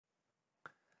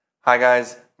Hi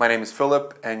guys, my name is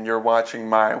Philip and you're watching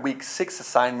my week 6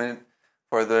 assignment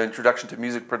for the Introduction to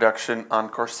Music Production on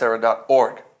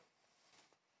Coursera.org.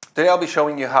 Today I'll be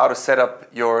showing you how to set up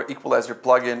your equalizer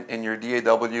plugin in your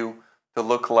DAW to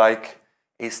look like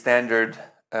a standard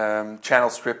channel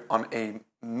strip on a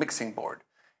mixing board.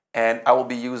 And I will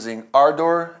be using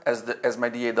Ardour as my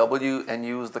DAW and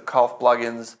use the Claf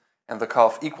plugins and the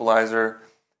Claf equalizer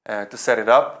to set it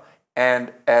up.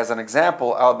 And as an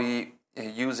example, I'll be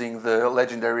using the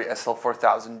legendary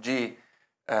SL4000G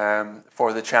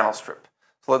for the channel strip.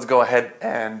 So let's go ahead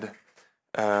and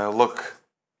look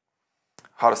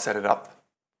how to set it up.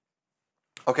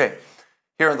 Okay,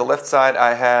 here on the left side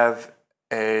I have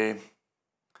an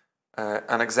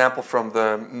example from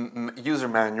the user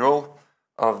manual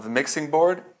of the mixing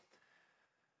board.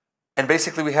 And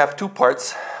basically we have two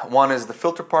parts. One is the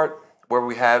filter part, where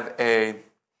we have a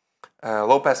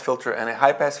low-pass filter and a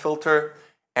high-pass filter.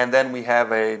 And then we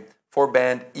have a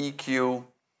 4-band EQ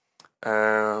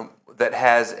that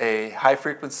has a high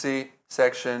frequency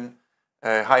section,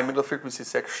 a high middle frequency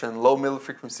section, low middle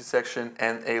frequency section,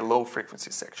 and a low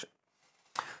frequency section.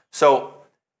 So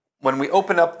when we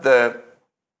open up the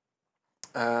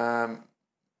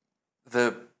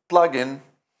plugin,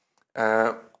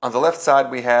 on the left side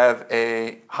we have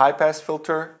a high pass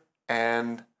filter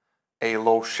and a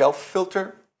low shelf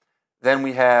filter. Then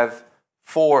we have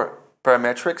 4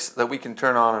 parametrics that we can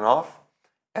turn on and off.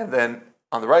 And then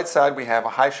on the right side we have a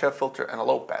high shelf filter and a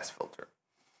low pass filter.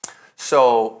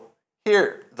 So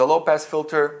here the low pass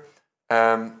filter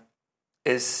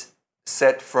is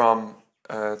set from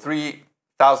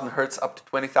 3,000 Hertz up to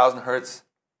 20,000 Hertz.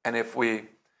 And if we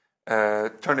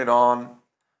turn it on,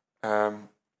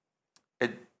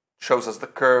 it shows us the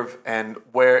curve and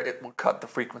where it will cut the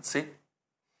frequency.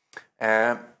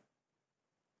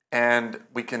 And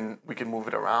we can move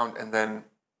it around, and then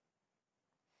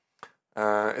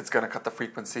it's going to cut the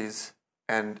frequencies,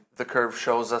 and the curve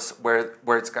shows us where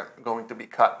it's going to be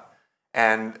cut.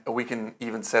 And we can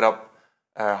even set up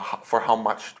for how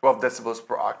much, 12 decibels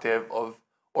per octave or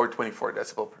 24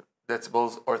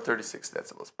 decibels or 36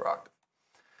 decibels per octave.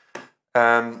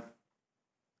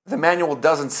 The manual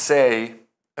doesn't say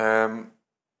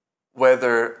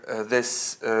whether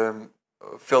this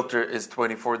filter is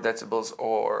 24 decibels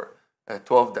or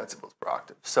 12 decibels per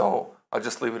octave. So I'll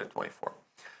just leave it at 24.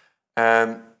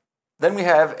 Then we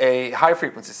have a high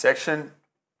frequency section,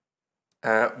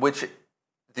 which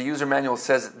the user manual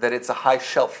says that it's a high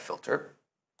shelf filter.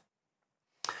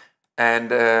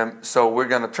 And so we're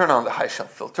going to turn on the high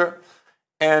shelf filter.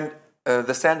 And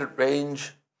the standard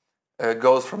range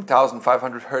goes from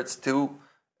 1,500 Hertz to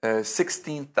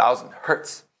 16,000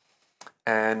 Hertz.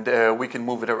 And we can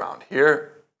move it around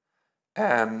here.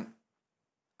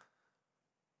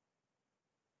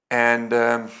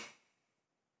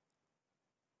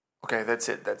 Okay, that's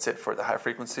it. That's it for the high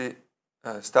frequency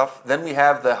stuff. Then we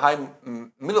have the high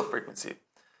middle frequency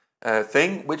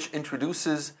thing, which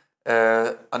introduces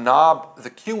a knob,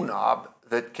 the Q knob,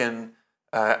 that can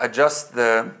adjust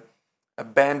the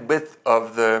bandwidth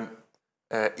of the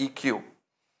EQ.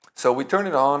 So we turn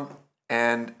it on,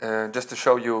 and just to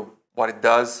show you what it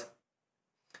does,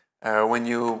 when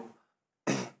you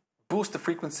boost the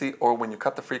frequency or when you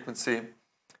cut the frequency,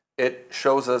 it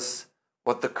shows us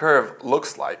what the curve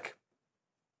looks like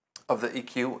of the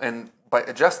EQ. And by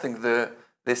adjusting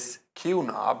this Q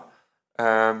knob,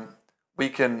 we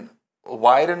can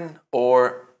widen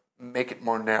or make it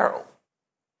more narrow.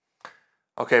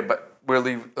 Okay, but we're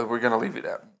going to leave it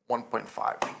at 1.5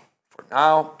 for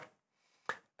now.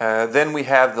 Then we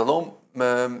have the low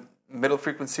middle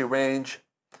frequency range,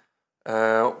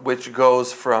 which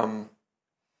goes from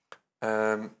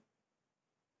 0.2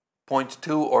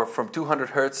 or from 200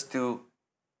 Hertz to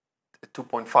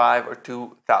 2.5 or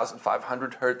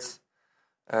 2,500 Hertz.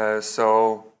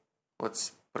 So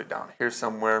let's put it down here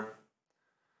somewhere.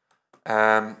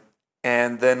 And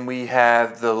then we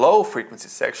have the low frequency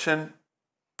section,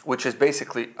 which is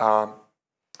basically a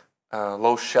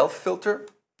low shelf filter.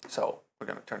 So we're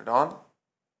going to turn it on.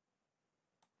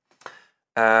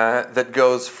 That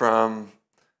goes from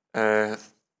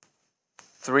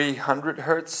 300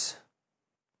 Hertz,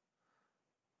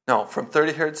 no, from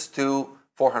 30 Hertz to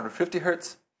 450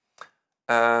 Hertz.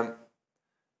 And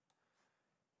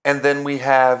then we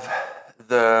have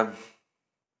the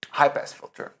high pass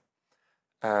filter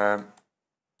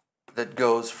that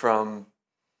goes from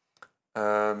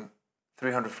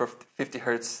 350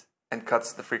 Hertz and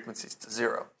cuts the frequencies to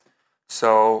 0.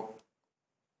 So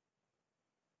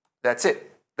that's it.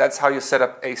 That's how you set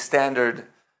up a standard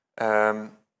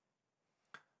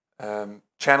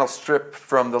channel strip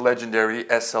from the legendary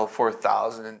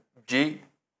SL4000G.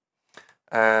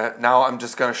 Now I'm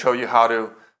just going to show you how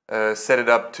to set it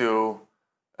up to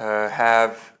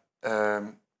have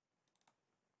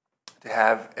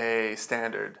a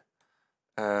standard,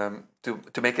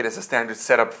 to make it as a standard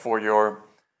setup for your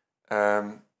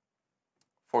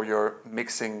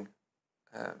mixing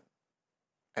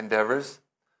endeavors.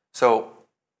 So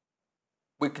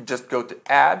we could just go to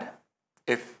add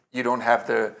if you don't have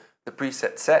the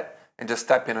preset set and just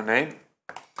type in a name.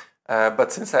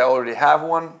 But since I already have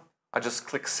one, I just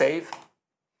click save,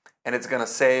 and it's going to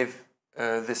save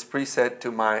this preset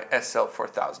to my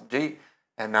SL4000G,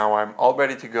 and now I'm all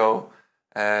ready to go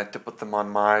to put them on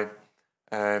my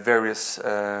various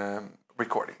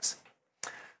recordings.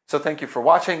 So thank you for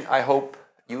watching. I hope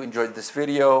you enjoyed this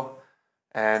video,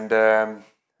 and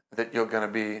that you're going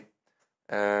to be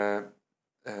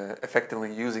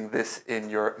effectively using this in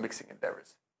your mixing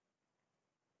endeavors.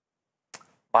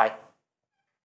 Bye.